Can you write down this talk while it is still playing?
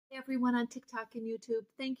everyone on TikTok and YouTube.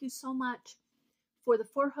 Thank you so much for the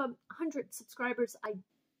 400 subscribers I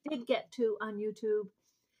did get to on YouTube.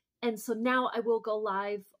 And so now I will go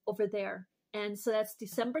live over there. And so that's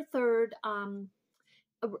December 3rd,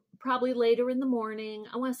 probably later in the morning.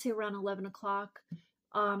 I want to say around 11 o'clock.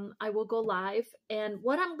 I will go live. And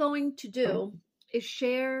what I'm going to do is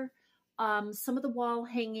share some of the wall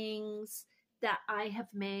hangings that I have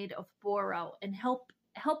made of Boro and help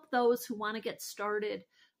those who want to get started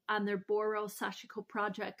on their Boro Sashiko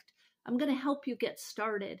project. I'm going to help you get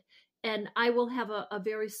started, and I will have a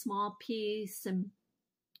very small piece and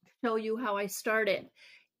show you how I started.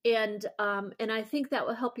 And I think that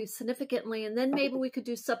will help you significantly. And then maybe we could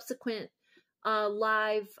do subsequent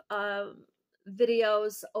live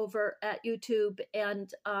videos over at YouTube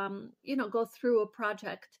and, you know, go through a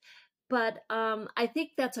project. But I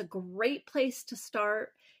think that's a great place to start.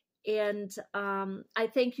 And I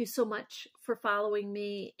thank you so much for following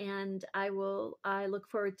me, and I look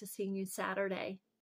forward to seeing you Saturday.